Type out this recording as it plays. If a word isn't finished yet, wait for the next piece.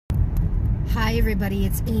Hi everybody,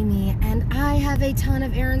 it's Amy, and I have a ton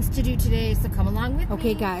of errands to do today, so come along with me.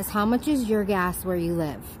 Okay guys, how much is your gas where you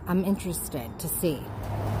live? I'm interested to see.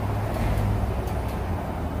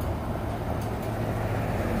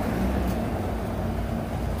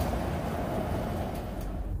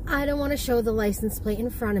 I don't want to show the license plate in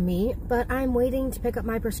front of me, but I'm waiting to pick up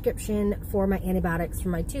my prescription for my antibiotics for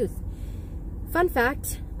my tooth. Fun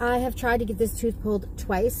fact, I have tried to get this tooth pulled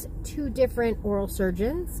twice, 2 different oral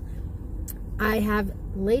surgeons. I have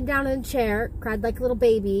laid down in a chair, cried like a little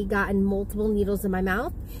baby, gotten multiple needles in my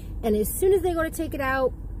mouth, and as soon as they go to take it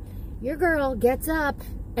out, your girl gets up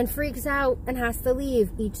and freaks out and has to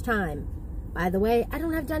leave each time. By the way, I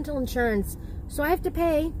don't have dental insurance, so I have to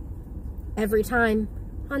pay every time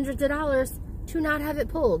hundreds of dollars to not have it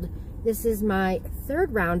pulled. This is my 3rd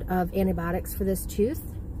round of antibiotics for this tooth.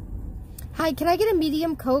 Hi, can I get a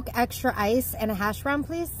medium Coke, extra ice, and a hash brown,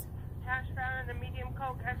 please? Hash brown and a medium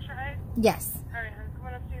Coke, extra ice? Yes. Alright, come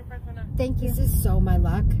on up to your first one. Thank you. This is so my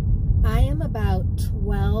luck. I am about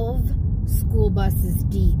 12 school buses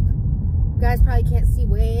deep. You guys probably can't see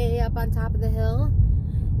way up on top of the hill.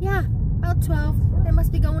 Yeah, about 12. They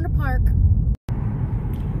must be going to park.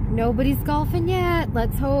 Nobody's golfing yet.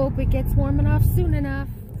 Let's hope it gets warm enough soon enough.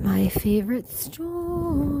 My favorite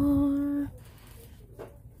store.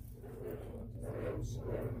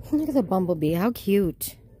 Look at the bumblebee. How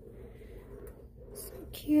cute. So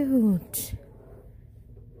cute.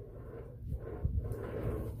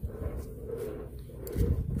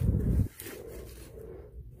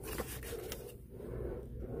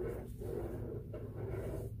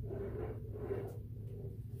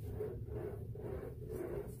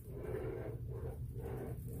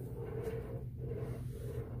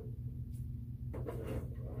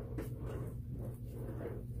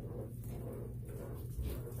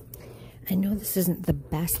 I know this isn't the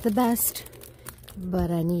best,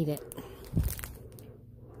 but I need it.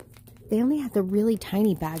 They only had the really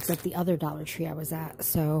tiny bags at the other Dollar Tree I was at,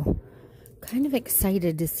 so kind of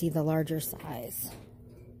excited to see the larger size.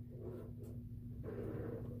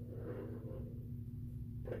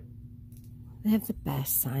 They have the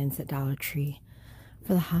best signs at Dollar Tree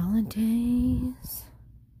for the holidays.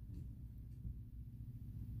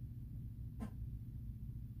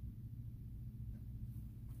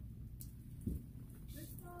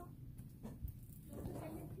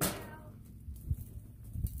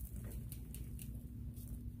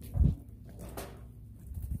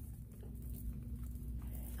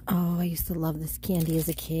 Oh, I used to love this candy as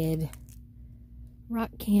a kid. Rock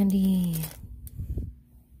candy.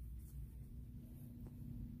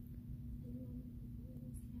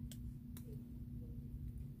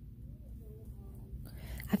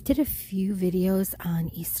 I've did a few videos on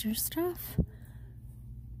Easter stuff,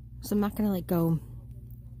 so I'm not gonna like go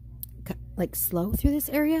like slow through this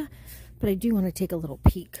area, but I do want to take a little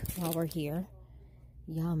peek while we're here.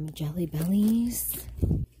 Yum, Jelly Bellies.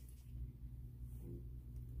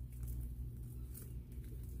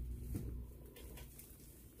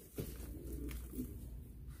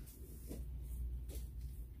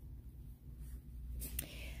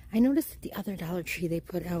 I noticed at the other Dollar Tree they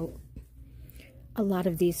put out a lot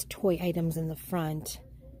of these toy items in the front.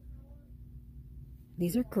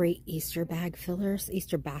 These are great Easter bag fillers,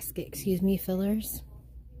 Easter basket, excuse me, fillers.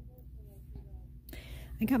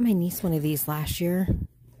 I got my niece one of these last year.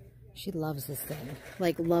 She loves this thing.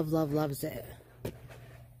 Like, loves it.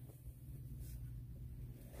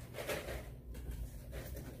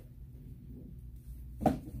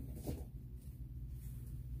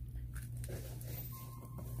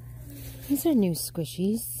 These are new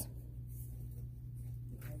squishies.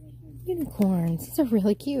 Unicorns. These are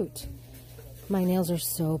really cute. My nails are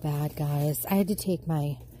so bad, guys. I had to take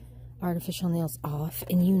my artificial nails off.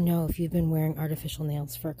 And you know, if you've been wearing artificial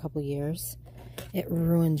nails for a couple years, it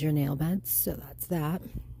ruins your nail beds. So that's that.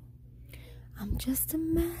 I'm just a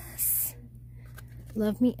mess.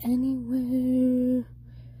 Love me anyway.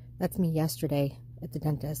 That's me yesterday at the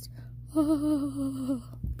dentist. Oh.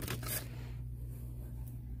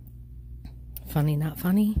 Funny, not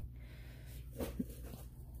funny.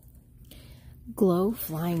 Glow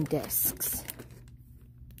flying discs.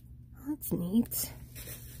 That's neat.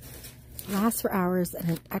 Lasts for hours and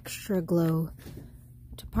an extra glow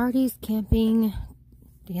to parties, camping,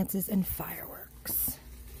 dances, and fireworks.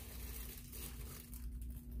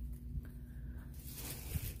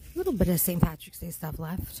 A little bit of St. Patrick's Day stuff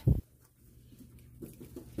left.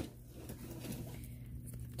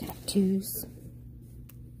 Tattoos.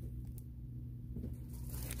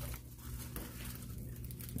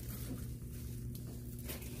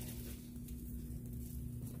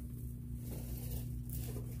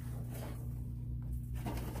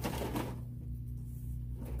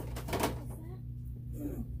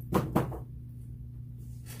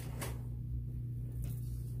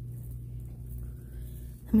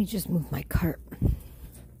 Let me just move my cart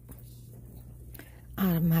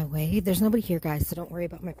out of my way. There's nobody here, guys, so don't worry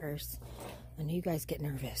about my purse. I know you guys get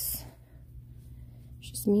nervous.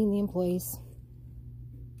 It's just me and the employees.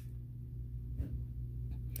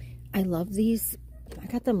 I love these. I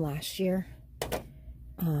got them last year.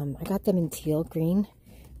 I got them in teal green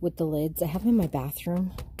with the lids. I have them in my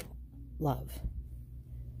bathroom. Love.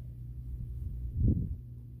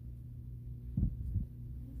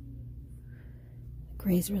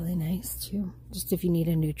 Gray's really nice too. Just if you need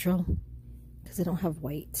a neutral, because I don't have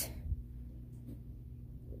white.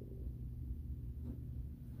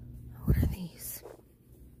 What are these?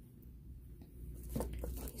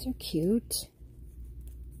 These are cute.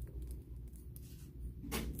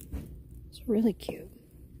 These are really cute.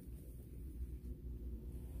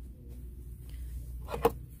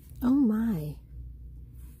 Oh my.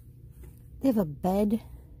 They have a bed,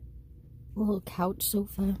 a little couch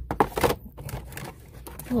sofa,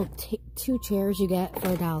 little two chairs you get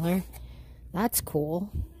for $1. That's cool.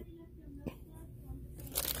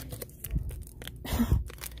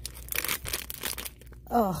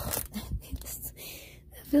 Oh,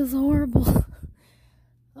 that feels horrible.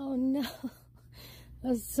 Oh no.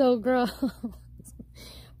 That's so gross.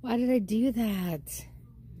 Why did I do that?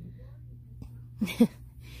 Look at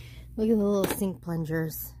the little sink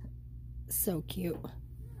plungers. So cute.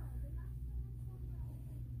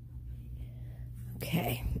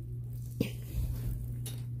 Okay.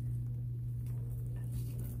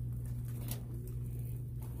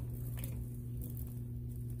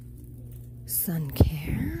 Sun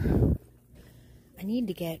care. I need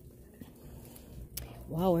to get,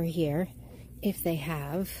 while we're here, if they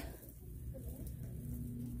have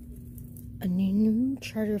a new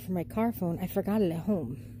charger for my car phone. I forgot it at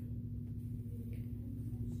home.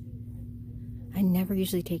 I never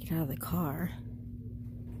usually take it out of the car.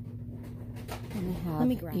 And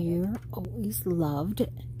I have You're Always Loved,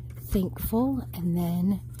 Thankful, and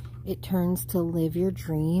then it turns to Live Your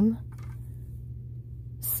Dream.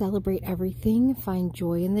 Celebrate everything, find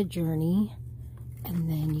joy in the journey, and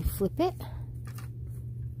then you flip it.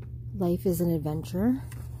 Life is an adventure.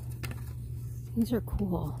 These are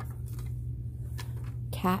cool.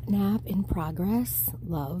 Cat nap in progress.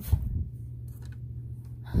 Love.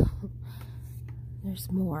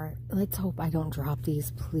 There's more. Let's hope I don't drop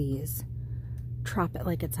these, please. Drop it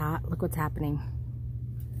like it's hot. Look what's happening.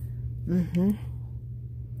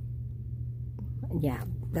 Yeah,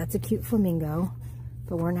 that's a cute flamingo.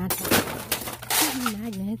 But we're not talking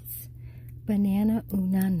magnets. Banana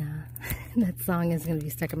Unana. That song is going to be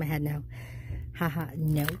stuck in my head now. Haha,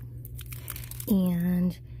 no.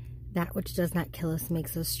 And that which does not kill us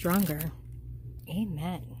makes us stronger.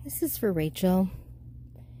 Amen. This is for Rachel.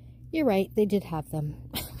 You're right, they did have them.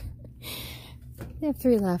 They have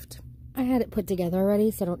 3 left. I had it put together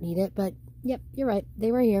already, so I don't need it. But, yep, you're right.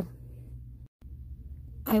 They were here.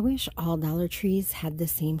 I wish all Dollar Trees had the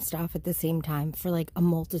same stuff at the same time for, like, a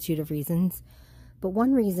multitude of reasons. But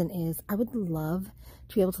one reason is I would love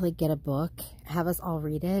to be able to, like, get a book, have us all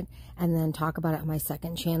read it, and then talk about it on my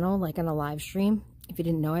second channel, like on a live stream. If you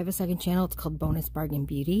didn't know, I have a second channel. It's called Bonus Bargain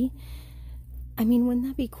Beauty. I mean, wouldn't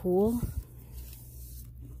that be cool?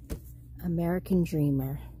 American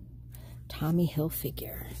Dreamer. Tommy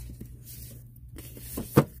Hilfiger.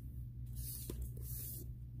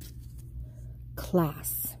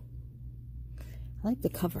 Class. I like the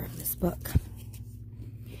cover of this book.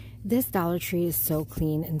 This Dollar Tree is so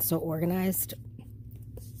clean and so organized,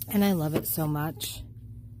 and I love it so much.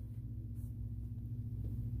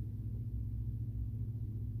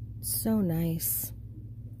 So nice.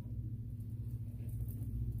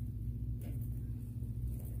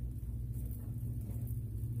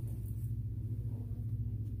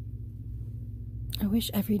 I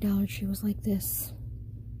wish every Dollar Tree was like this.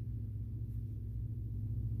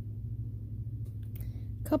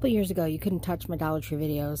 A couple years ago, you couldn't touch my Dollar Tree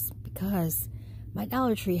videos because my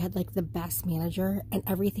Dollar Tree had like the best manager and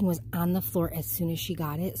everything was on the floor as soon as she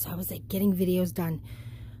got it. So I was like getting videos done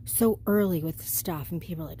so early with stuff, and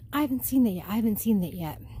people are like, I haven't seen that yet. I haven't seen that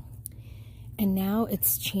yet. And now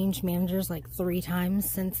it's changed managers like 3 times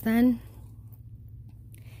since then.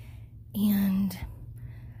 And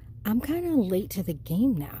I'm kind of late to the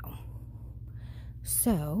game now.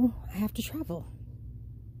 So I have to travel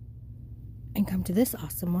and come to this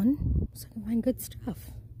awesome one so I can find good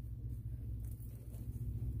stuff.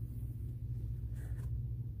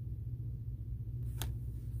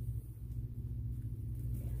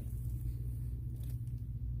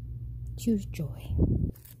 Choose joy.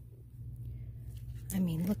 I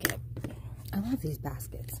mean, look at it. I love these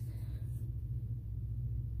baskets.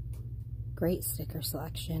 Great sticker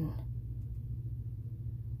selection.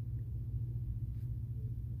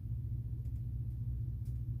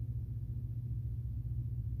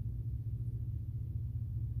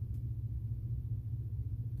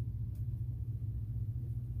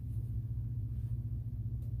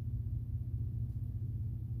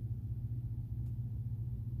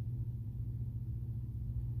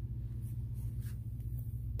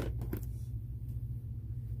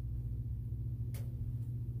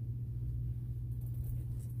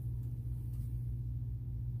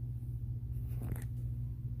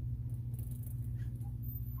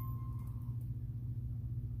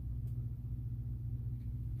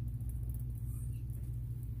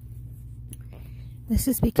 This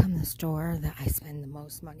has become the store that I spend the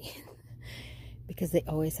most money in because they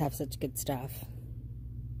always have such good stuff.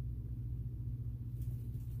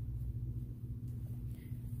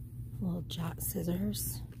 Little jot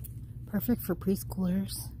scissors. Perfect for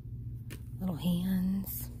preschoolers. Little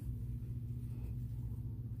hands.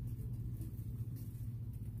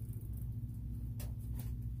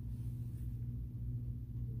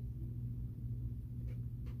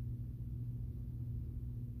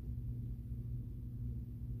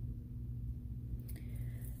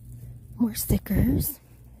 More stickers.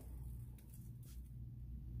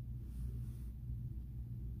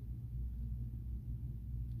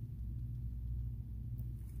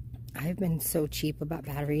 I've been so cheap about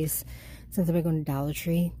batteries since I've been going to Dollar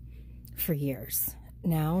Tree for years.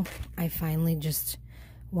 Now, I finally just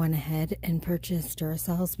went ahead and purchased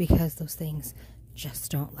Duracells because those things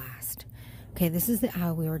just don't last. Okay, this is the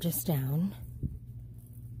aisle we were just down.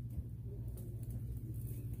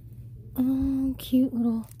 Oh, cute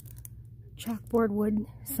little chalkboard wood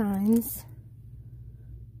signs.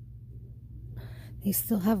 They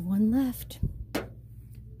still have one left.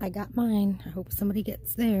 I got mine. I hope somebody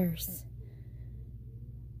gets theirs.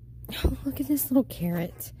 Oh, look at this little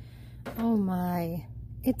carrot. Oh my.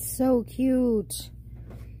 It's so cute.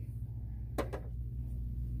 But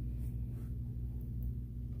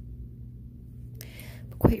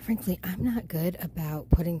quite frankly, I'm not good about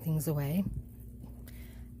putting things away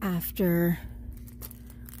after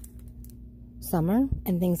summer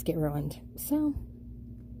and things get ruined. So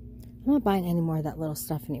I'm not buying any more of that little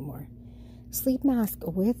stuff anymore. Sleep mask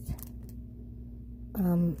with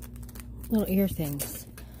little ear things.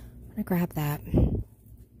 I'm gonna grab that.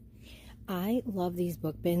 I love these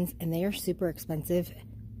book bins, and they are super expensive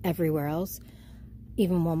everywhere else,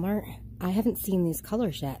 even Walmart. I haven't seen these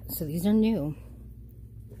colors yet, so these are new.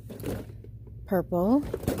 Purple.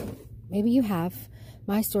 Maybe you have.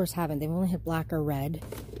 My stores haven't. They've only had black or red.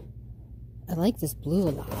 I like this blue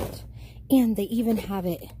a lot. And they even have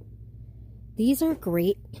it. These are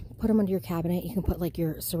great. Put them under your cabinet. You can put like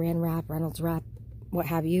your saran wrap, Reynolds wrap, what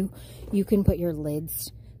have you. You can put your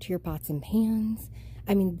lids to your pots and pans.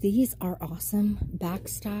 I mean, these are awesome.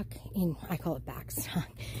 Backstock, and I call it backstock,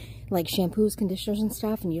 like shampoos, conditioners, and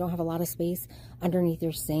stuff, and you don't have a lot of space underneath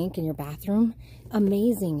your sink in your bathroom.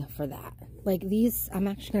 Amazing for that. Like these, I'm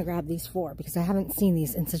actually going to grab these 4 because I haven't seen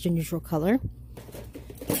these in such a neutral color.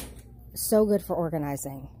 So good for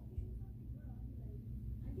organizing.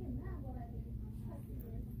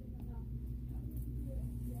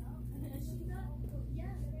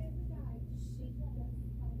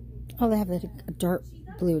 Oh, they have a dark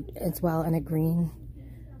blue as well and a green.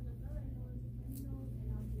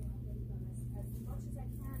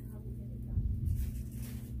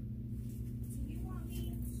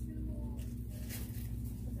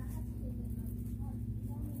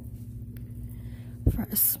 For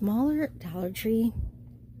a smaller Dollar Tree,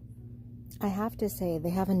 I have to say they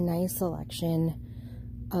have a nice selection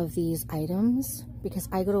of these items because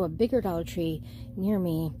I go to a bigger Dollar Tree near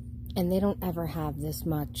me and they don't ever have this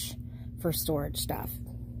much for storage stuff.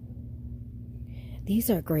 These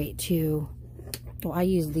are great too. Well, I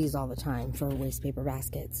use these all the time for waste paper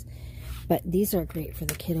baskets, but these are great for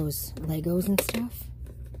the kiddos' Legos and stuff.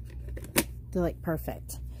 They're like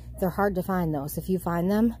perfect. They're hard to find though, so if you find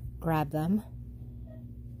them, grab them.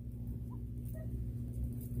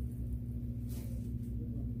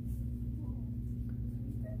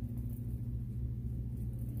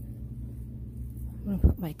 I'm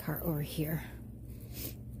gonna put my cart over here.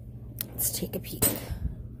 Let's take a peek.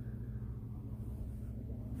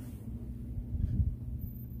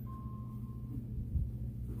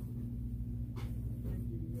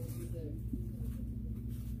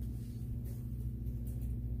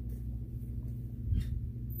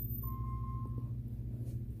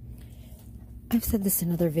 I've said this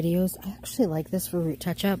in other videos. I actually like this for root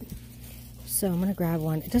touch-up, so I'm gonna grab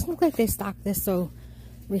one. It doesn't look like they stocked this so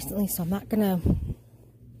recently, so I'm not gonna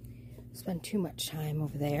spend too much time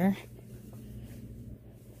over there.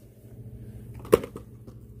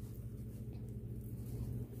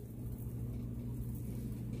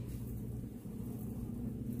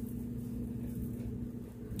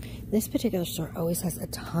 This particular store always has a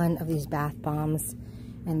ton of these bath bombs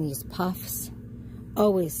and these puffs,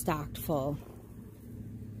 always stocked full.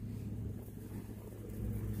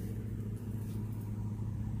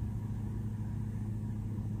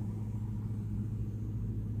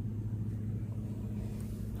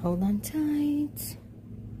 Hold on tight.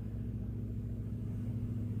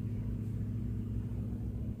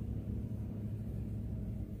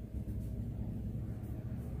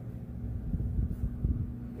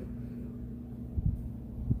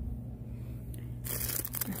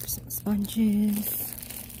 sponges.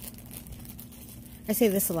 I say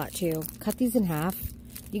this a lot too. Cut these in half.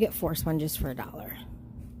 You get 4 sponges for $1.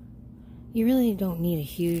 You really don't need a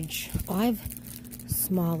huge... Oh, I have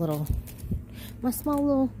my small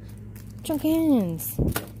little chunk hands.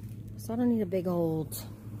 So I don't need a big old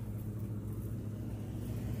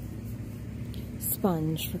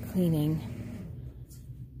sponge for cleaning.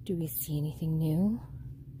 Do we see anything new?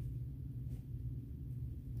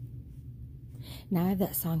 Now I have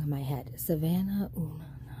that song in my head. Savannah, ooh,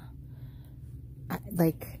 no.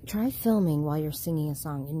 Like, try filming while you're singing a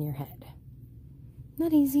song in your head.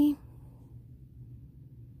 Not easy.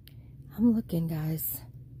 I'm looking, guys.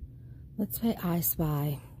 Let's play I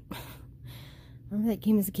Spy. Remember that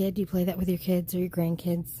game as a kid? Do you play that with your kids or your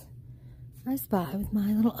grandkids? I spy with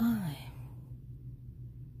my little eye.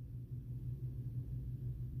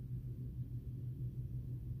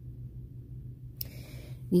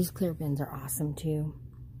 These clear bins are awesome too.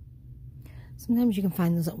 Sometimes you can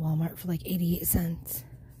find those at Walmart for like 88 cents.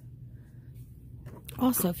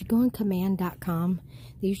 Also, if you go on command.com,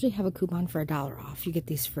 they usually have a coupon for $1 off. You get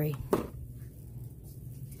these free.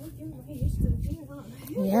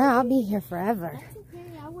 Yeah, I'll be here forever. That's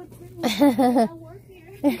okay, I would too. I work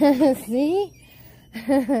here. See?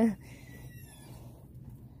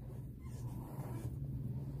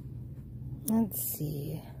 Let's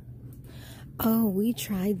see. Oh, we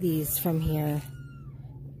tried these from here.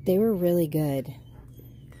 They were really good.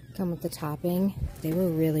 Come with the topping. They were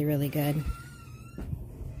really, really good.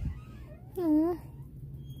 Aww.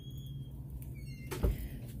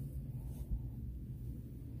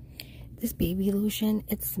 This baby lotion,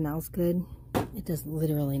 it smells good. It does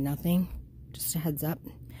literally nothing. Just a heads up.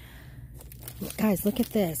 Guys, look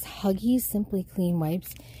at this. Huggies Simply Clean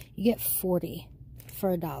Wipes. You get 40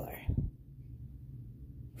 for $1.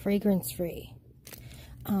 Fragrance free.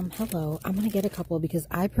 Hello. I'm going to get a couple because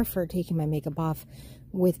I prefer taking my makeup off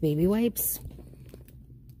with baby wipes.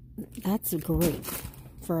 That's great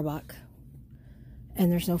for $1.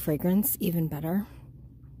 And there's no fragrance. Even better.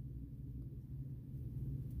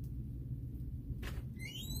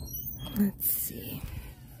 Let's see.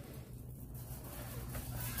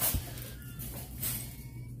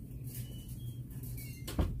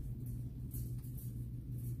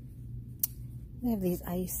 They have these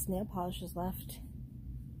ice nail polishes left.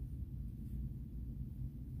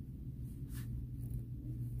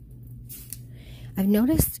 I've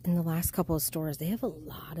noticed in the last couple of stores, they have a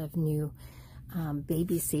lot of new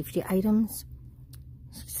baby safety items.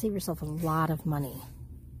 Save yourself a lot of money.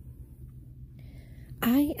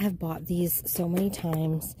 I have bought these so many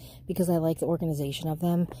times because I like the organization of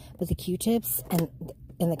them, but the Q-tips and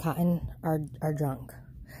the cotton are junk.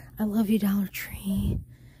 I love you, Dollar Tree,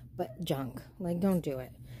 but junk. Like, don't do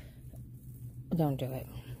it. Don't do it.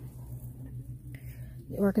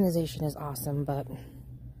 The organization is awesome, but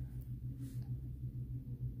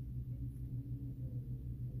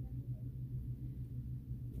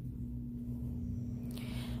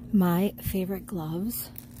my favorite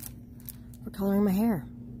gloves for coloring my hair.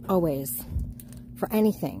 Always. For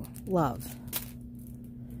anything. Love.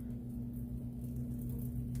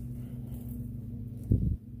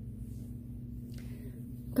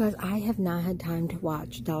 Guys, I have not had time to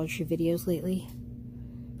watch Dollar Tree videos lately.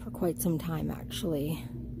 For quite some time, actually.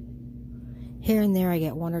 Here and there I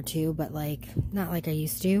get 1 or 2, but like, not like I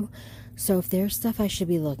used to. So if there's stuff I should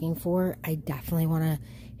be looking for, I definitely want to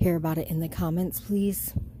hear about it in the comments,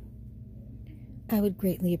 please. I would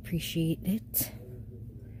greatly appreciate it.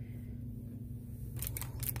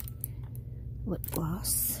 Lip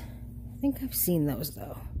gloss. I think I've seen those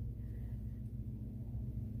though.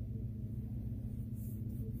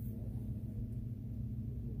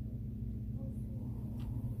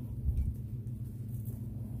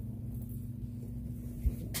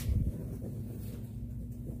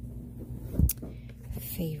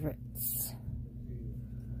 Favorites.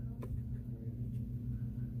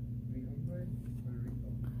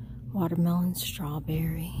 Watermelon,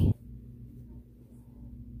 strawberry.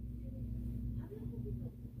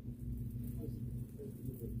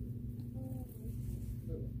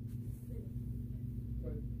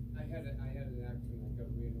 I had an accident. I got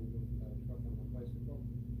ran over with a truck on my bicycle.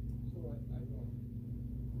 So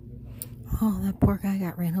Oh, that poor guy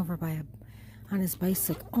got ran over by on his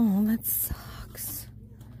bicycle. Oh, that sucks.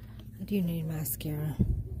 I do need mascara.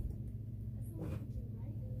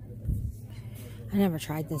 I never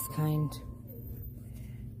tried this kind.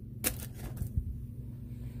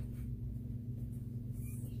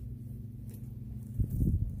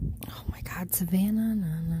 Oh my God, Savannah,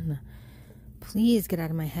 no. Please get out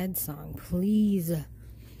of my head song, please.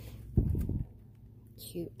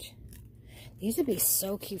 Cute. These would be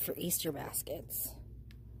so cute for Easter baskets,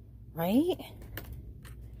 right?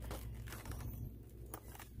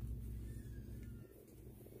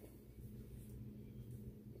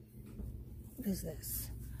 What is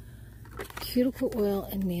this? Cuticle oil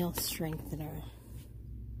and nail strengthener.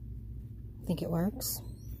 Think it works?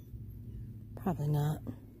 Probably not.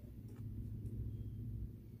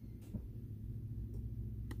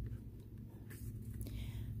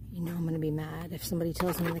 You know I'm going to be mad if somebody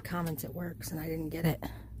tells me in the comments it works and I didn't get it.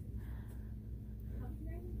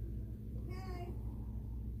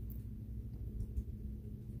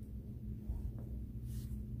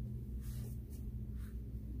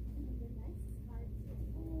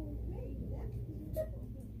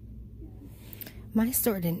 My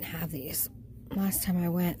store didn't have these last time I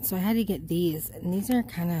went, so I had to get these. And these are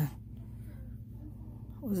kind of...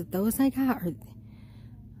 Was it those I got or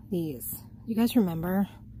these? You guys remember?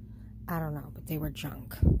 I don't know, but they were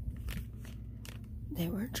junk. They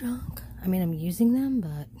were junk. I mean, I'm using them,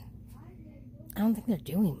 but I don't think they're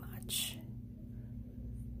doing much.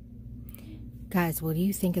 Guys, what do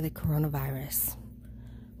you think of the coronavirus?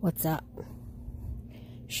 What's up?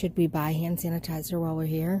 Should we buy hand sanitizer while we're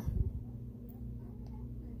here?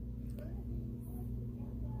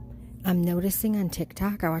 I'm noticing on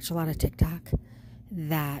TikTok, I watch a lot of TikTok,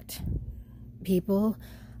 that people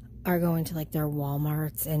are going to like their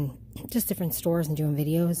Walmarts and just different stores and doing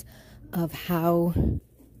videos of how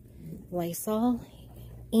Lysol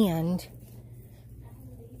and,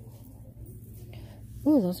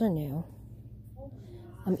 ooh, those are new.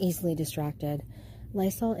 I'm easily distracted.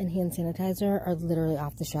 Lysol and hand sanitizer are literally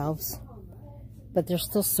off the shelves, but there's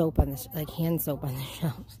still soap on this, like hand soap on the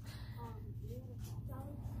shelves.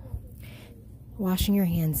 Washing your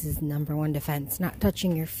hands is #1 defense. Not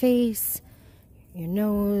touching your face, your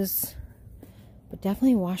nose, but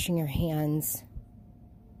definitely washing your hands.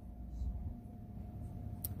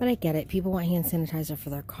 But I get it. People want hand sanitizer for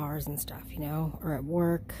their cars and stuff, you know, or at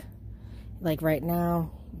work. Like right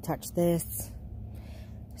now, you touch this.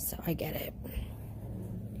 So I get it.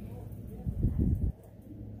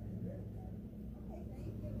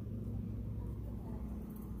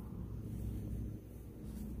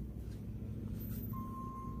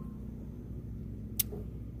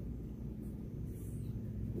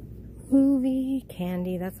 Movie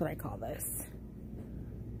candy, that's what I call this.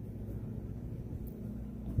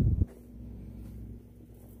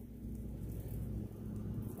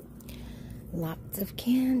 Lots of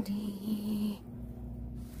candy.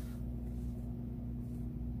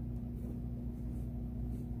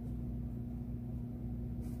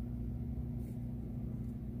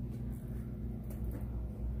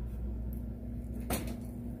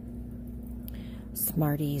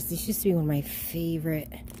 Smarties. These used to be one of my favorite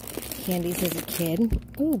candies as a kid.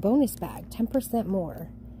 Ooh, bonus bag, 10% more.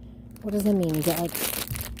 What does that mean? You get like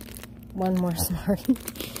one more Smartie,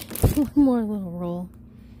 one more little roll.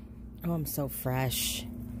 Oh, I'm so fresh.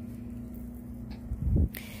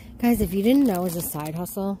 Guys, if you didn't know as a side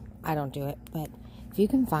hustle, I don't do it, but if you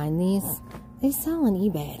can find these, they sell on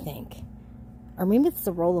eBay, I think. Or maybe it's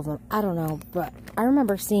the roll of them. I don't know, but I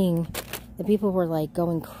remember seeing the people were like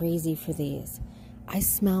going crazy for these. I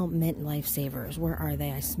smell mint lifesavers. Where are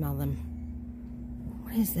they? I smell them.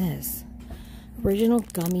 What is this? Original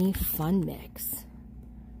gummy fun mix.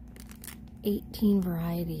 18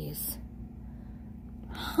 varieties.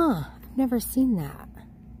 Huh. I've never seen that.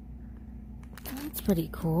 That's pretty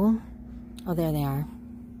cool. Oh, there they are.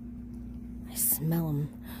 I smell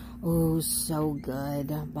them. Oh, so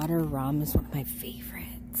good. Butter rum is one of my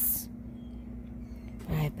favorites.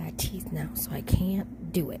 But I have bad teeth now, so I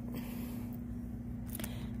can't do it.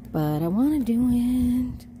 But I want to do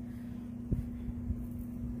it.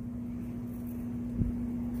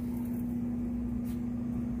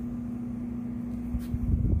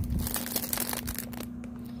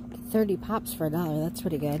 Get 30 pops for $1. That's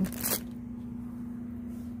pretty good.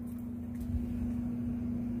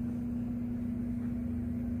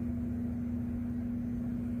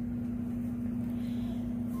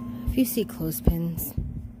 If you see clothespins,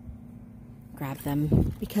 grab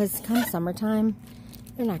them. Because come summertime,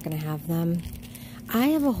 they're not going to have them. I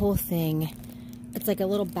have a whole thing. It's like a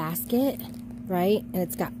little basket, right? And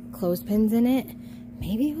it's got clothespins in it.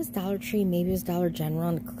 Maybe it was Dollar Tree. Maybe it was Dollar General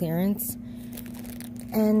on clearance.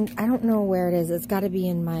 And I don't know where it is. It's got to be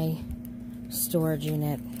in my storage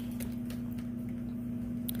unit.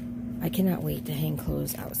 I cannot wait to hang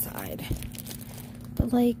clothes outside.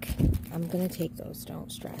 But like, I'm going to take those.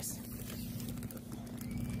 Don't stress.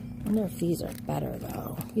 I wonder if these are better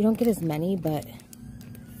though. You don't get as many, but...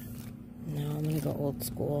 No, I'm going to go old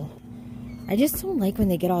school. I just don't like when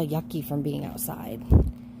they get all yucky from being outside.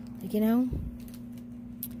 Like, you know?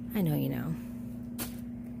 I know you know.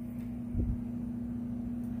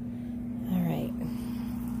 All right.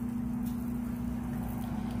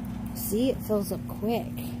 See, it fills up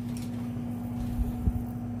quick.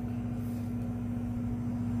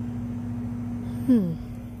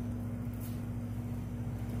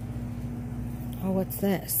 Oh, what's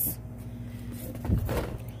this?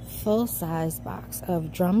 Full-size box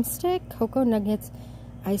of drumstick cocoa nuggets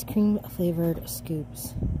ice cream flavored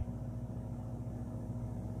scoops.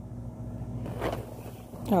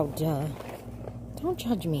 Oh, duh. Don't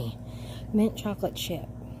judge me. Mint chocolate chip.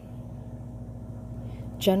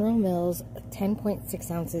 General Mills,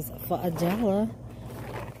 10.6 ounces for $1.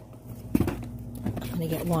 I'm gonna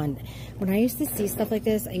get one. When I used to see stuff like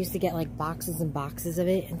this, I used to get like boxes and boxes of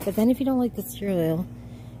it. But then if you don't like the cereal,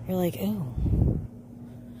 you're like, oh.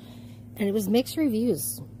 And it was mixed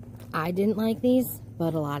reviews. I didn't like these,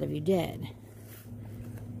 but a lot of you did.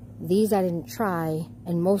 These I didn't try,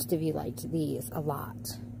 and most of you liked these a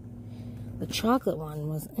lot. The chocolate one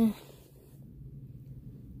was,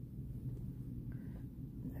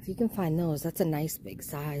 If you can find those, that's a nice big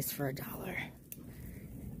size for $1.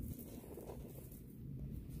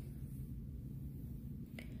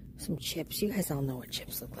 Some chips. You guys all know what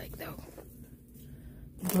chips look like, though.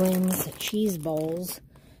 Brims, cheese bowls,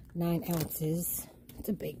 9 ounces. It's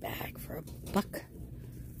a big bag for $1.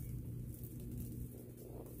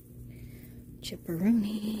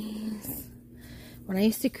 Chipperoonies. When I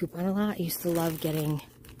used to coupon a lot, I used to love getting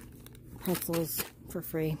pretzels for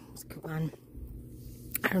free. It's a coupon.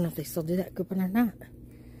 I don't know if they still do that coupon or not.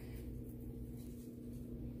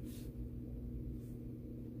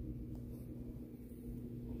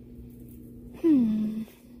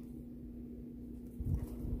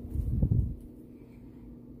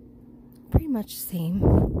 Pretty much the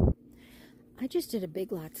same. I just did a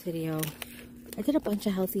Big Lots video. I did a bunch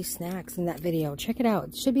of healthy snacks in that video. Check it out.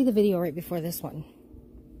 It should be the video right before this one.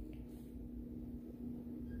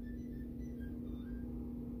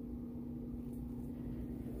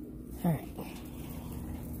 All right.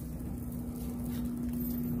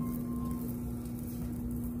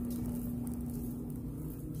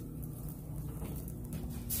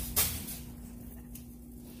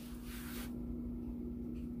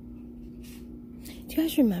 Do you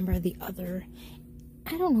guys remember the other?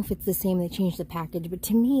 I don't know if it's the same. They changed the package, but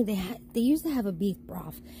to me, they used to have a beef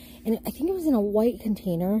broth, and I think it was in a white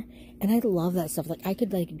container. And I love that stuff. Like I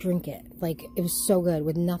could like drink it. Like it was so good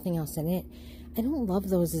with nothing else in it. I don't love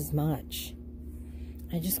those as much.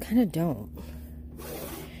 I just kind of don't.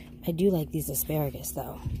 I do like these asparagus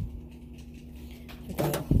though.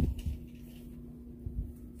 Okay.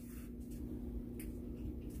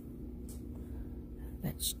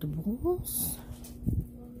 Vegetables.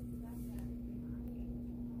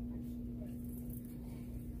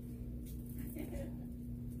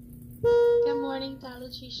 Good morning, Dollar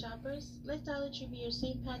Tree shoppers. Let Dollar Tree be your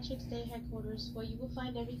St. Patrick's Day headquarters, where you will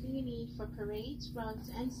find everything you need for parades, runs,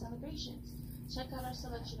 and celebrations. Check out our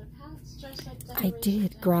selection of hats, dress up decorations. I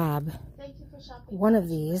did grab one of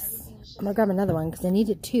these. I'm gonna grab another one because I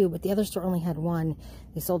needed two, but the other store only had one.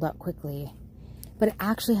 They sold out quickly. But it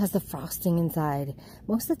actually has the frosting inside.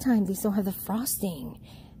 Most of the time, these don't have the frosting,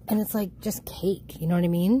 and it's like just cake. You know what I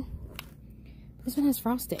mean? This one has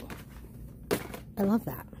frosting. I love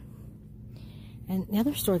that. And the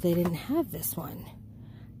other store, they didn't have this one.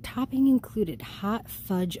 Topping included hot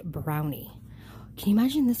fudge brownie. Can you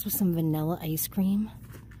imagine this with some vanilla ice cream?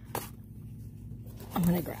 I'm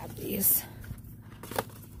gonna grab these.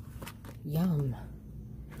 Yum.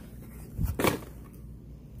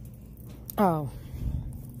 Oh.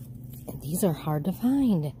 And these are hard to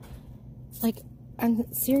find. Like,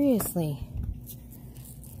 seriously.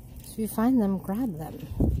 So if you find them, grab them.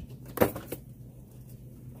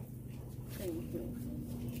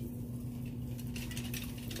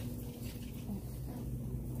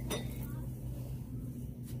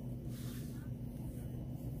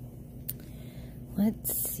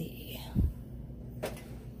 Let's see.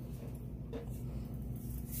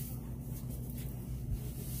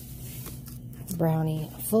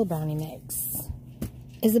 Brownie, full brownie mix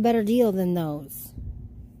is a better deal than those.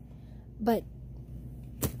 But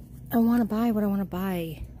I want to buy what I want to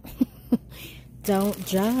buy. Don't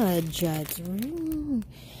judge. It's rude.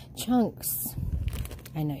 Chunks.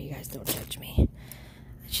 I know you guys don't judge me.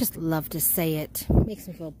 I just love to say it. Makes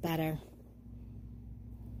me feel better.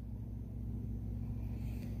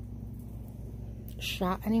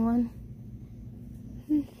 Shot anyone?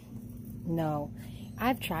 No.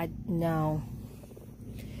 I've tried. No.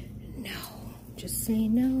 No. Just say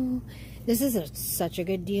no. This is such a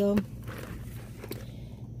good deal.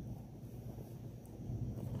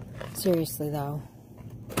 Seriously though.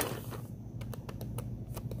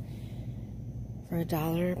 For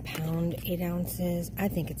 $1 a pound, 8 ounces. I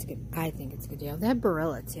think it's good. I think it's a good deal. They have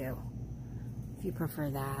Barilla too, if you prefer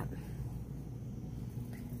that.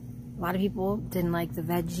 A lot of people didn't like the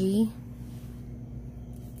veggie.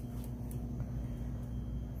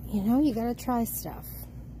 You know, you gotta try stuff.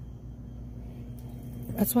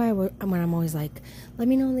 That's why when I'm always like, let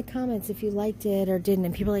me know in the comments if you liked it or didn't.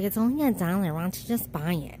 And people are like, it's only $1. Why don't you just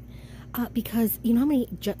buy it? Because you know how many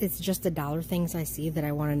it's just $1 things I see that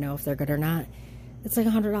I want to know if they're good or not. It's like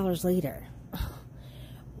 $100 later.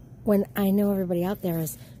 When I know everybody out there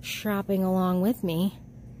is shopping along with me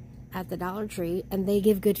at the Dollar Tree and they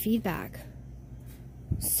give good feedback.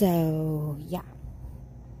 So, yeah.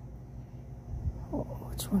 Oh,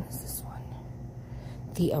 which one is this one?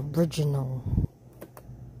 The original.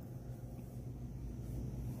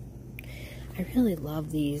 I really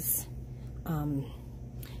love these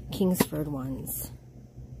Kingsford ones.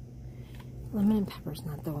 Lemon and pepper's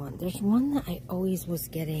not the one. There's one that I always was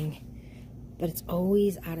getting, but it's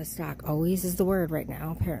always out of stock. Always is the word right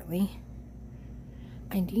now, apparently.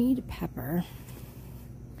 I need pepper,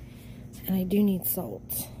 and I do need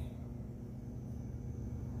salt.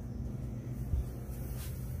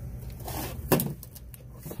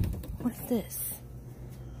 What's this?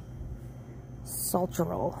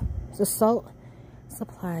 Salterol. So salt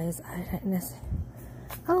supplies.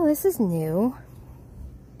 Oh, this is new.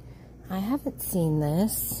 I haven't seen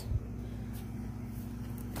this.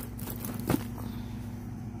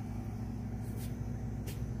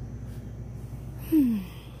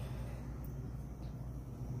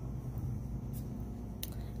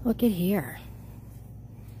 Look at here.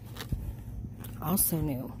 Also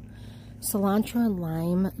new. Cilantro and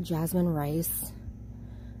lime jasmine rice.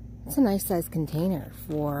 It's a nice size container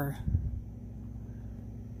for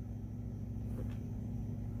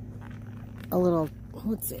a little,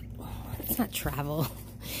 what's it? It's not travel.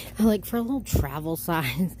 Like for a little travel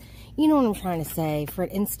size. You know what I'm trying to say. For an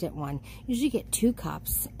instant one. Usually you get 2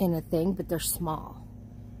 cups in a thing, but they're small.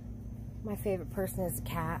 My favorite person is a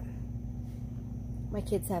cat. My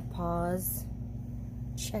kids have paws.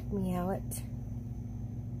 Check me out.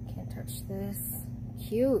 Can't touch this.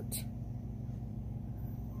 Cute.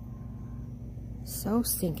 So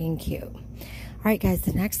stinking cute. Alright guys,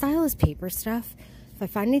 the next aisle is paper stuff. If I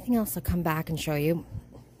find anything else, I'll come back and show you.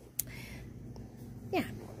 Yeah,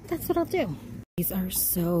 that's what I'll do. These are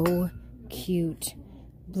so cute.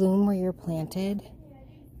 Bloom where you're planted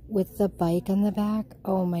with the bike on the back.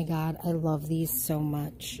 Oh my god, I love these so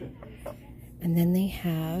much. And then they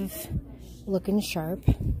have Looking Sharp.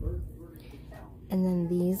 And then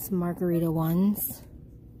these margarita ones.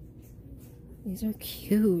 These are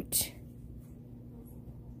cute.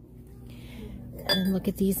 And look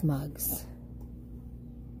at these mugs.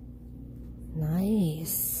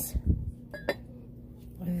 Nice.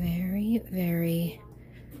 Very, very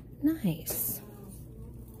nice.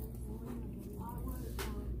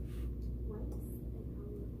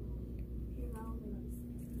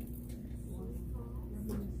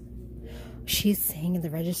 She's saying in the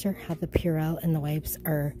register how the Purell and the wipes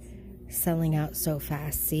are selling out so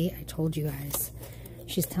fast. See, I told you guys.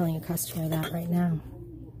 She's telling a customer that right now.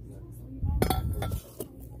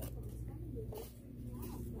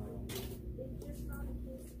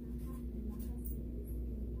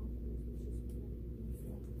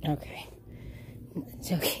 Okay.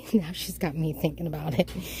 It's okay. Now she's got me thinking about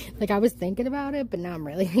it. Like I was thinking about it, but now I'm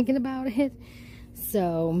really thinking about it.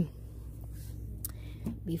 So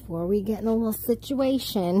before we get in a little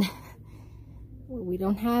situation where we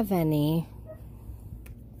don't have any,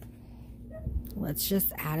 let's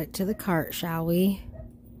just add it to the cart, shall we?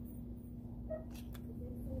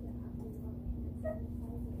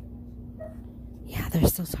 Yeah, they're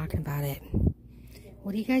still talking about it.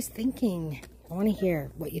 What are you guys thinking? I want to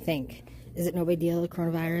hear what you think. Is it no big deal, the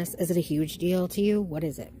coronavirus? Is it a huge deal to you? What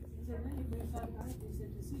is it?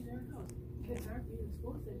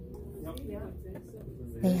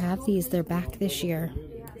 They have these. They're back this year.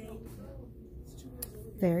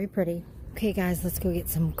 Very pretty. Okay, guys, let's go get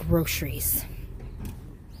some groceries.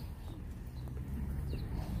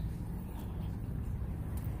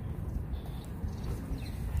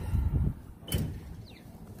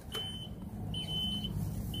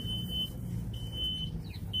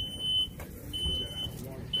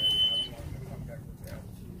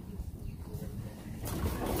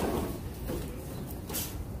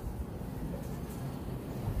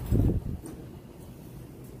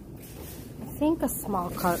 I think a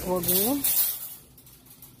small cart will do.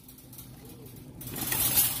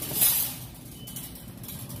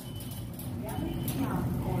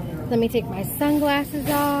 Let me take my sunglasses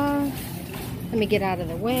off. Let me get out of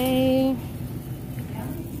the way.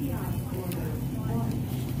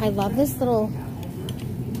 I love this little,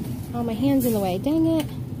 oh, my hand's in the way, dang it.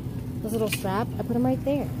 This little strap, I put them right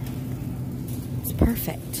there. It's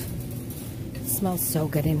perfect. It smells so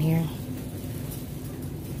good in here.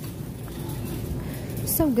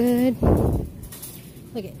 So good.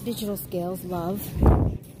 Look at digital scales, love.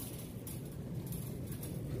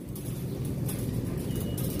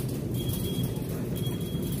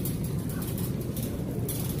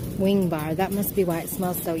 Wing bar, that must be why it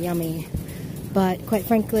smells so yummy. But quite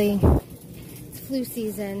frankly, it's flu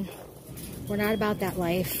season. We're not about that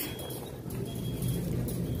life.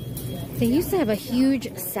 They used to have a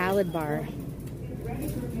huge salad bar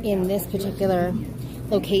in this particular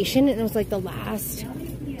location, and it was like the last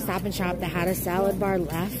Stop and Shop that had a salad bar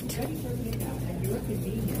left.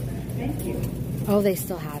 Oh, they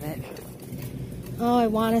still have it. Oh, I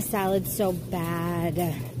want a salad so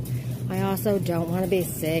bad. I also don't want to be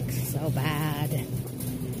sick so bad.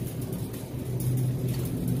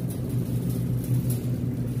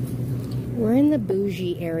 We're in the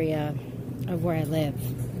bougie area of where I live.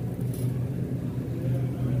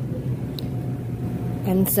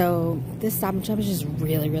 And so this Stop and Shop is just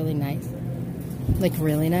really, really nice. Like,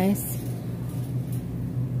 really nice.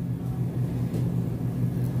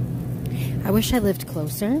 I wish I lived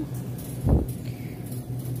closer,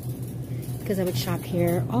 because I would shop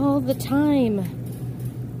here all the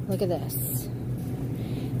time. Look at this.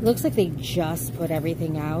 It looks like they just put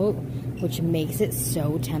everything out, which makes it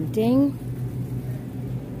so tempting.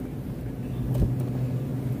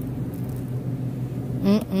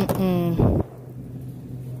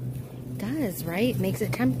 Does, right? Makes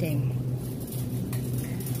it tempting.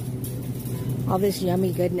 All this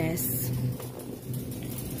yummy goodness.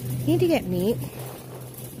 Need to get meat.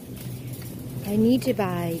 I need to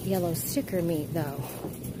buy yellow sticker meat though.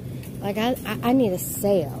 Like I need a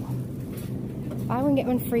sale. Buy one get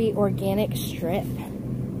one free organic strip.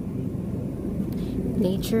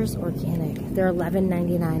 Nature's Organic. They're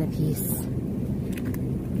 $11.99 a piece.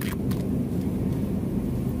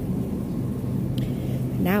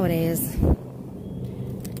 Nowadays,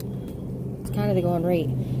 it's kind of the going rate.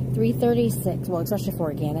 $3.36. Well, especially for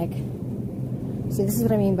organic. See, this is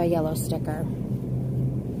what I mean by yellow sticker.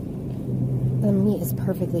 The meat is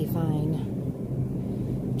perfectly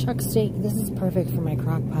fine. Chuck steak. This is perfect for my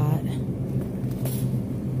crock pot.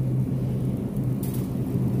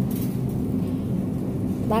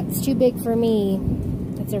 That's too big for me.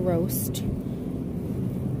 That's a roast.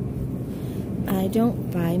 I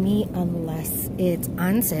don't buy meat unless it's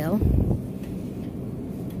on sale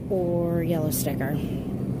or yellow sticker.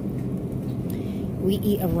 We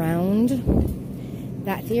eat around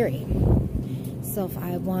that theory. So if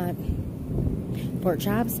I want pork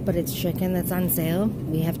chops, but it's chicken that's on sale,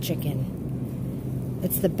 we have chicken.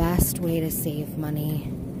 It's the best way to save money.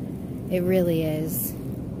 It really is.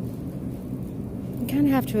 You kind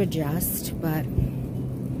of have to adjust, but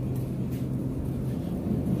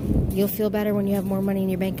you'll feel better when you have more money in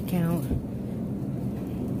your bank account.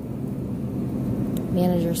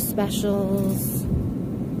 Manager specials.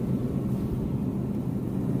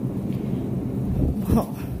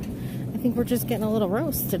 Well, I think we're just getting a little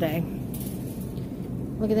roast today.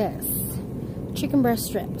 Look at this. Chicken breast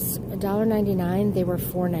strips, $1.99. They were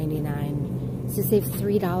 $4.99. So save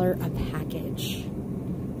 $3 a package.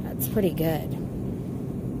 That's pretty good.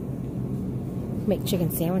 Make chicken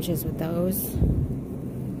sandwiches with those.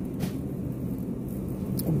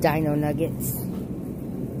 Dino nuggets.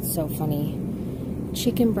 So funny.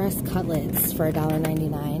 Chicken breast cutlets for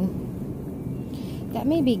 $1.99. That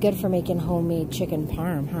may be good for making homemade chicken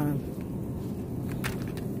parm, huh?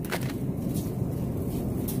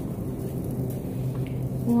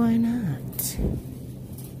 Why not?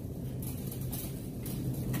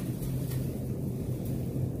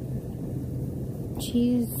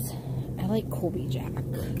 Cheese. I like Colby Jack.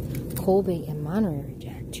 Colby and Monterey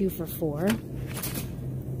Jack. 2 for $4.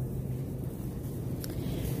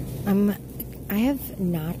 I have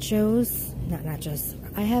nachos. Not nachos.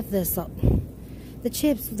 I have the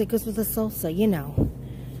chips that goes with the salsa, you know.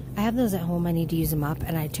 I have those at home. I need to use them up.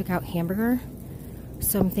 And I took out hamburger.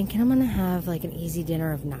 So I'm thinking I'm going to have like an easy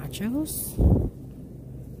dinner of nachos.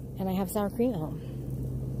 And I have sour cream at home.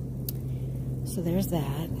 So there's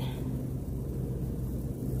that.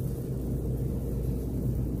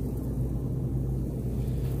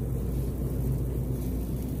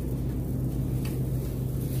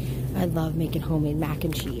 I love making homemade mac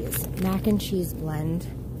and cheese. Mac and cheese blend.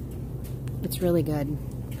 It's really good.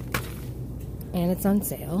 And it's on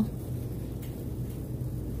sale.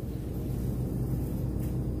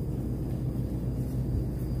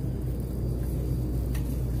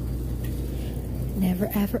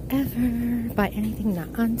 Never, ever, ever buy anything not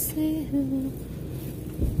on sale.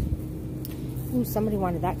 Ooh, somebody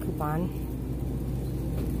wanted that coupon.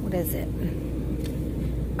 What is it?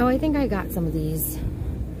 Oh, I think I got some of these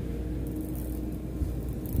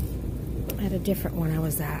at a different one I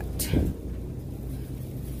was at.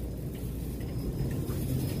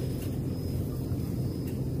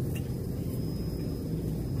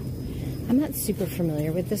 I'm not super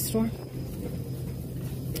familiar with this store,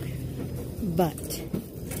 but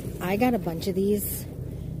I got a bunch of these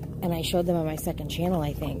and I showed them on my second channel,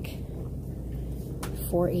 I think.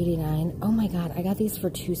 $4.89. Oh my god, I got these for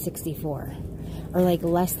 $2.64, or like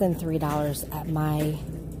less than $3 at my...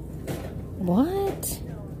 What?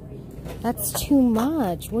 That's too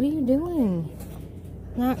much. What are you doing?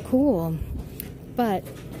 Not cool. But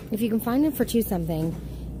if you can find them for $2 something,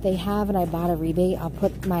 they have an Ibotta rebate. I'll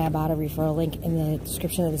put my Ibotta referral link in the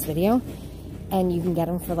description of this video, and you can get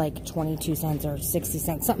them for like 22 cents or 60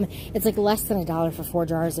 cents, something. It's like less than $1 for 4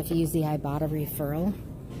 jars if you use the Ibotta referral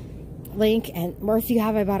link, and or if you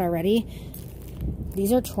have Ibotta already.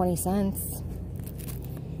 These are 20 cents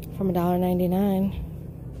from $1.99.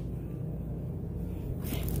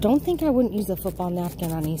 Don't think I wouldn't use a football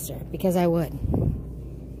napkin on Easter, because I would.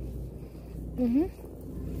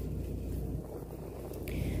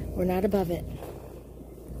 We're not above it.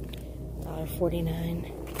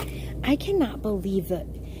 $1.49. I cannot believe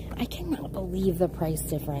the price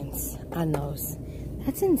difference on those.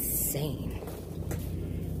 That's insane.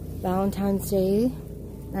 Valentine's Day,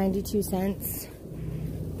 92 cents.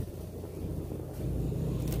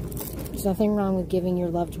 There's nothing wrong with giving your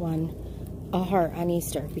loved one a heart on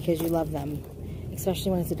Easter because you love them,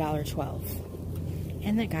 especially when it's $1.12.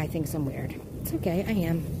 And that guy thinks I'm weird. It's okay, I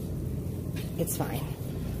am. It's fine.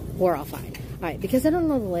 We're all fine. Alright, because I don't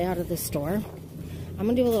know the layout of this store, I'm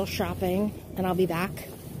gonna do a little shopping and I'll be back.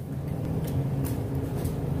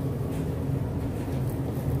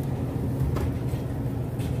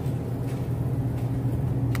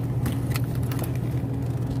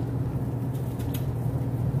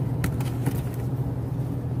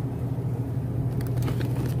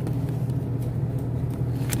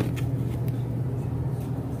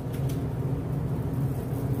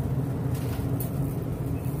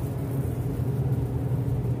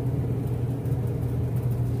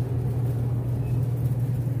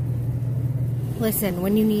 Listen,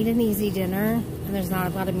 when you need an easy dinner and there's not a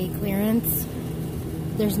lot of meat clearance,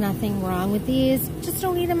 there's nothing wrong with these. Just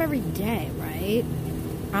don't eat them every day, right?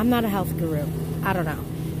 I'm not a health guru. I don't know.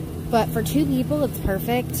 But for 2 people, it's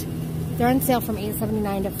perfect. They're on sale from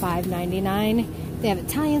 $8.79 to $5.99. They have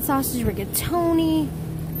Italian sausage, rigatoni.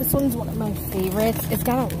 This one's one of my favorites. It's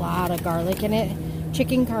got a lot of garlic in it.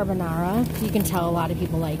 Chicken carbonara. You can tell a lot of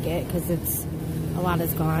people like it because a lot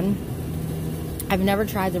is gone. I've never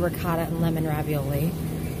tried the ricotta and lemon ravioli.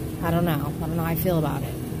 I don't know how I feel about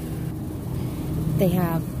it. They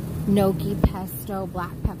have gnocchi, pesto,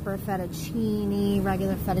 black pepper, fettuccine,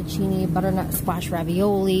 regular fettuccine, butternut squash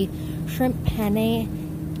ravioli, shrimp penne,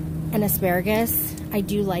 and asparagus. I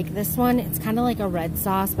do like this one. It's kind of like a red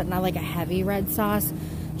sauce, but not like a heavy red sauce.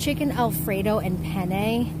 Chicken Alfredo and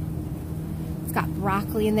penne. It's got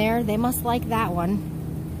broccoli in there. They must like that one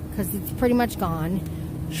because it's pretty much gone.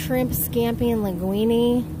 Shrimp, scampi, and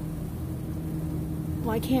linguine.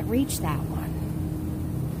 Well, I can't reach that one.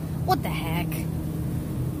 What the heck?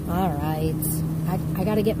 Alright. I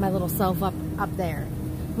gotta get my little self up there.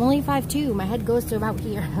 I'm only 5'2". My head goes to about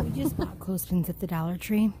here. We just bought clothespins at the Dollar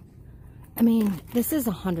Tree. I mean, this is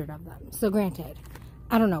 100 of them. So granted,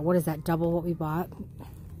 I don't know. What is that? Double what we bought?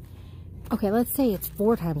 Okay, let's say it's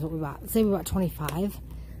 4 times what we bought. Let's say we bought 25.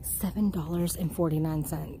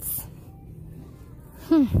 $7.49.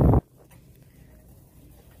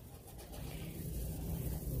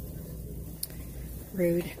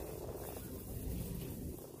 Rude.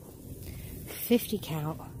 50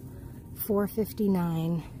 count.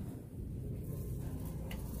 $4.59.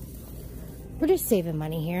 We're just saving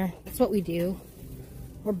money here. That's what we do.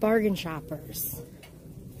 We're bargain shoppers.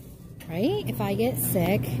 Right? If I get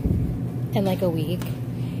sick in like a week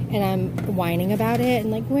and I'm whining about it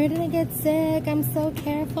and like, where did I get sick? I'm so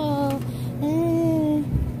careful.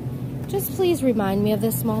 Just please remind me of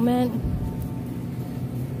this moment.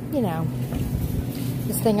 You know,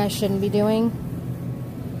 this thing I shouldn't be doing,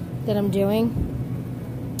 that I'm doing.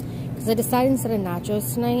 Because I decided instead of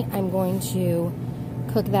nachos tonight, I'm going to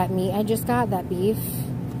cook that meat I just got, that beef,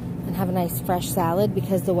 and have a nice fresh salad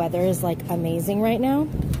because the weather is like amazing right now.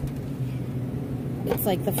 It's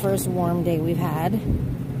like the first warm day we've had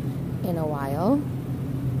in a while.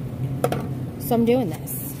 So I'm doing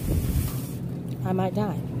this. I might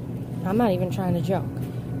die. I'm not even trying to joke.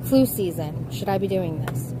 flu season. Should I be doing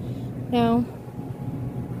this? No.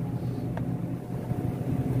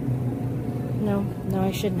 No,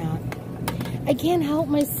 I should not. I can't help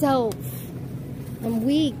myself. I'm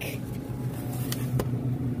weak.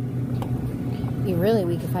 Be really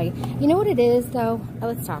weak if I... You know what it is, though?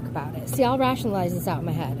 Let's talk about it. See, I'll rationalize this out in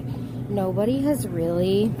my head. Nobody has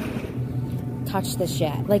really touched this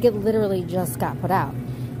yet. Like, it literally just got put out.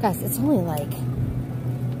 Guys, it's only like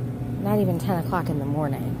not even 10 o'clock in the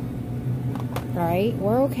morning. Alright?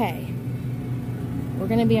 We're okay. We're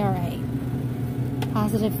gonna be alright.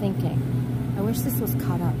 Positive thinking. I wish this was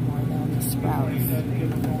cut up more though, the sprouts.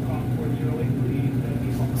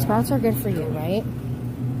 Sprouts are good for you, right?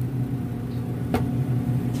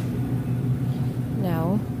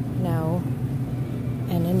 No, no,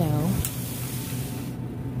 and a no.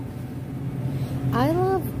 I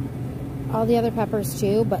love all the other peppers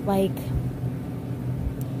too, but like,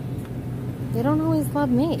 they don't always love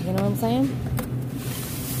me, you know what I'm saying?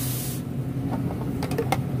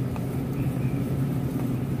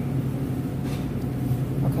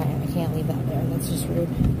 Okay, I can't leave that there, that's just rude.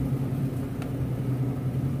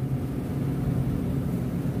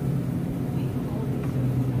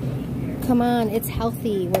 Come on, it's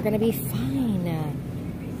healthy. We're gonna be fine.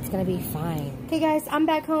 It's gonna be fine. Okay guys, I'm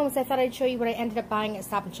back home, so I thought I'd show you what I ended up buying at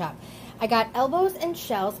Stop & Shop. I got elbows and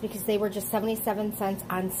shells because they were just 77 cents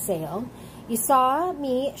on sale. You saw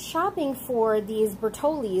me shopping for these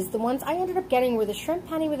Bertollis. The ones I ended up getting were the shrimp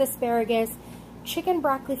penny with asparagus, chicken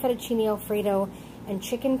broccoli fettuccine alfredo, and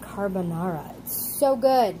chicken carbonara. It's so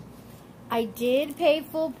good. I did pay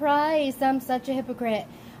full price. I'm such a hypocrite.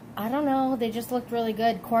 I don't know, they just looked really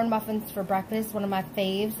good. Corn muffins for breakfast, one of my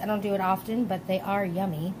faves. I don't do it often, but they are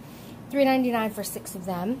yummy. $3.99 for 6 of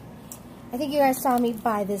them. I think you guys saw me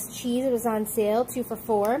buy this cheese. It was on sale, 2 for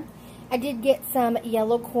 $4. I did get some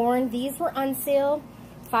yellow corn. These were on sale,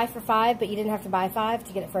 5 for $5, but you didn't have to buy 5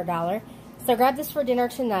 to get it for $1. So I grabbed this for dinner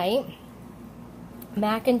tonight.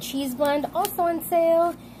 Mac and cheese blend, also on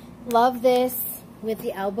sale. Love this with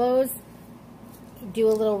the elbows. Do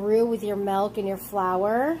a little roux with your milk and your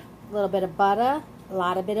flour, a little bit of butter, a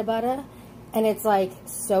lot of bit of butter, and it's like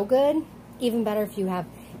so good. Even better if you have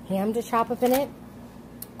ham to chop up in it.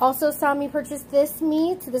 Also saw me purchase this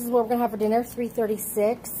meat. So this is what we're gonna have for dinner,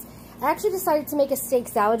 $3.36. I actually decided to make a steak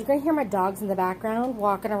salad. You're gonna hear my dogs in the background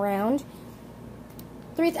walking around.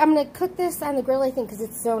 I'm gonna cook this on the grill, I think, because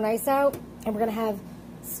it's so nice out, and we're gonna have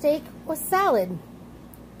steak with salad.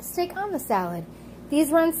 Steak on the salad. These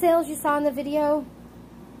were on sale, as you saw in the video.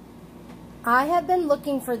 I have been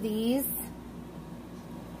looking for these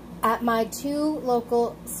at my 2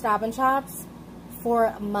 local Stop & Shops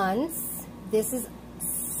for months. This is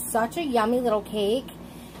such a yummy little cake,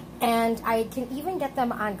 and I can even get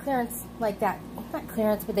them on clearance like that. Not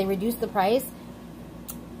clearance, but they reduced the price.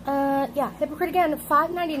 Yeah, hypocrite again,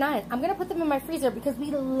 $5.99. I'm gonna put them in my freezer because we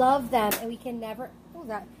love them, and we can never. Oh,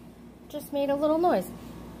 that just made a little noise.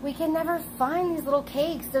 We can never find these little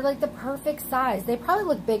cakes. They're like the perfect size. They probably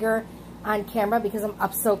look bigger on camera because I'm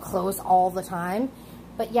up so close all the time.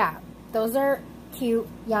 But yeah, those are cute,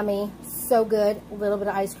 yummy, so good. A little bit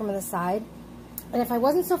of ice cream on the side. And if I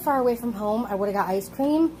wasn't so far away from home, I would have got ice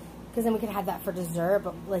cream because then we could have that for dessert.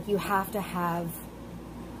 But like, you have to have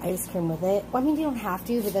ice cream with it. Well, I mean, you don't have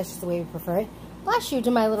to, but that's just the way we prefer it. Bless you to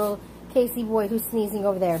my little Casey boy who's sneezing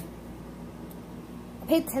over there. I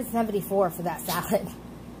paid $10.74 for that salad.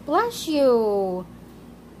 Bless you.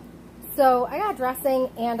 So I got dressing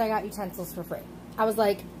and I got utensils for free. I was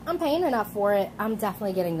like, I'm paying enough for it. I'm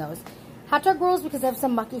definitely getting those. Hot dog rolls because I have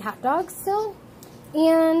some mucky hot dogs still.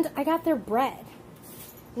 And I got their bread.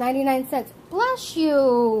 99 cents. Bless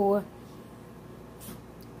you.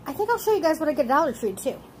 I think I'll show you guys what I get at Dollar Tree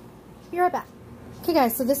too. Be right back. Okay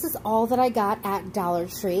guys, so this is all that I got at Dollar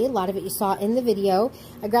Tree. A lot of it you saw in the video.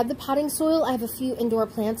 I grabbed the potting soil. I have a few indoor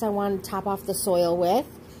plants I want to top off the soil with.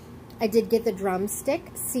 I did get the drumstick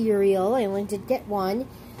cereal. I only did get one.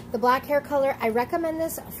 The black hair color, I recommend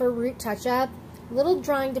this for root touch-up. A little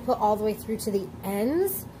drying to put all the way through to the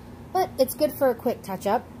ends, but it's good for a quick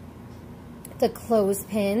touch-up. The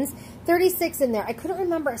clothespins, 36 in there. I couldn't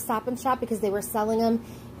remember at Stop & Shop because they were selling them,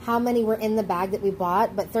 how many were in the bag that we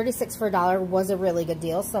bought, but 36 for $1 was a really good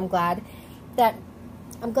deal, so I'm glad that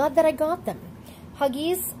I got them.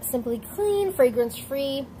 Huggies, Simply Clean,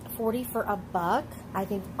 fragrance-free, 40 for $1. I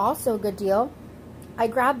think also a good deal. I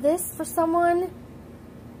grabbed this for someone,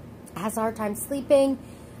 has a hard time sleeping.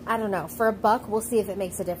 I don't know, for $1, we'll see if it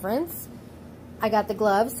makes a difference. I got the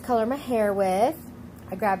gloves to color my hair with.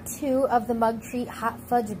 I grabbed 2 of the Mug Treat Hot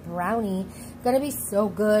Fudge Brownie. Gonna be so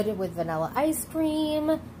good with vanilla ice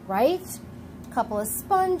cream, right? A couple of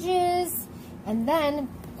sponges. And then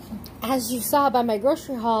as you saw by my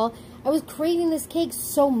grocery haul, I was craving this cake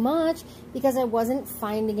so much because I wasn't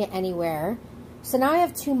finding it anywhere. So now I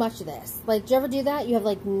have too much of this. Like, do you ever do that? You have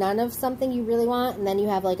like none of something you really want and then you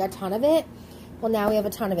have like a ton of it. Well, now we have a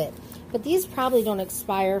ton of it. But these probably don't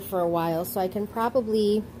expire for a while, so I can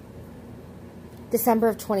probably December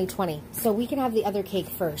of 2020. So we can have the other cake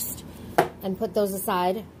first and put those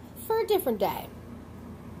aside for a different day.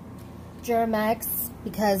 Germex,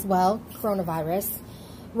 because, well, coronavirus.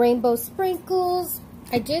 Rainbow sprinkles.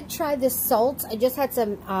 I did try this salt. I just had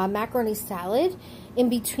some macaroni salad in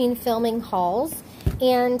between filming hauls,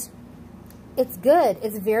 and it's good.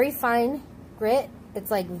 It's very fine grit.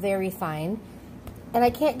 It's like very fine. And I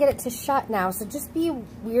can't get it to shut now, so just be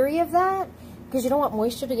wary of that because you don't want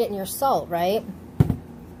moisture to get in your salt, right?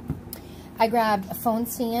 I grabbed a phone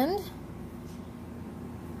stand.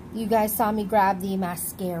 You guys saw me grab the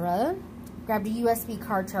mascara. Grabbed a USB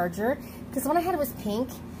car charger because the one I had was pink,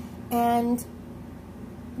 and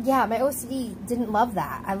yeah, my OCD didn't love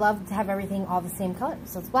that. I love to have everything all the same color,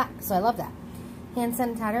 so it's black, so I love that. Hand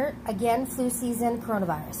sanitizer, again, flu season,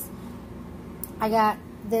 coronavirus. I got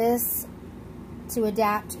this to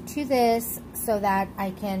adapt to this so that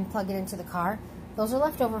I can plug it into the car. Those are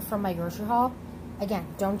left over from my grocery haul. Again,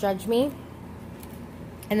 don't judge me.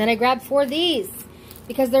 And then I grabbed 4 of these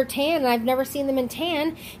because they're tan and I've never seen them in tan,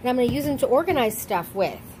 and I'm going to use them to organize stuff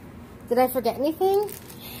with. Did I forget anything?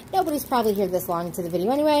 Nobody's probably here this long into the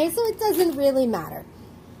video anyway, so it doesn't really matter.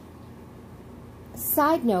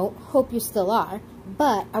 Side note, hope you still are,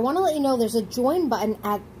 but I want to let you know there's a join button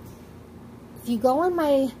at, if you go on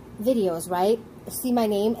my videos, right, see my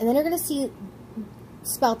name, and then you're going to see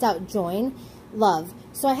spelt out join, love.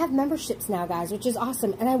 So I have memberships now, guys, which is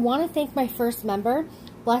awesome. And I want to thank my first member,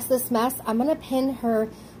 Bless This Mess. I'm going to pin her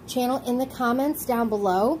channel in the comments down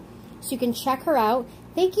below so you can check her out.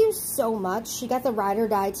 Thank you so much. She got the Ride or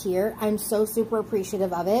Die tier. I'm so super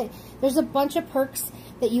appreciative of it. There's a bunch of perks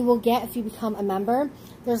that you will get if you become a member.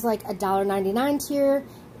 There's like a $1.99 tier.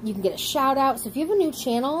 You can get a shout out. So if you have a new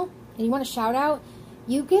channel and you want a shout out,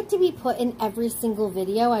 you get to be put in every single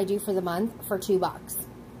video I do for the month for $2.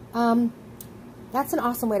 That's an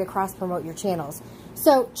awesome way to cross promote your channels.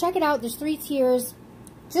 So check it out. There's 3 tiers.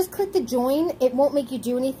 Just click the join. It won't make you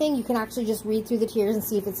do anything. You can actually just read through the tiers and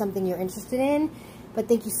see if it's something you're interested in. But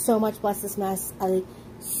thank you so much, Bless This Mess. I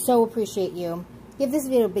so appreciate you. Give this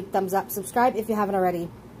video a big thumbs up. Subscribe if you haven't already.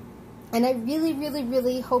 And I really, really,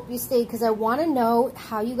 really hope you stay because I want to know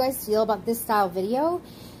how you guys feel about this style video.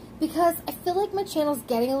 Because I feel like my channel's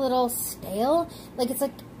getting a little stale. Like, it's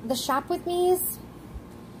like the shop with me's.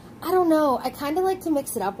 I don't know. I kind of like to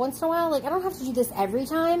mix it up once in a while. Like, I don't have to do this every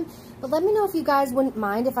time. But let me know if you guys wouldn't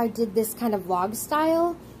mind if I did this kind of vlog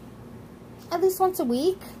style at least once a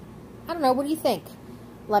week. I don't know. What do you think?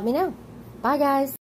 Let me know. Bye, guys.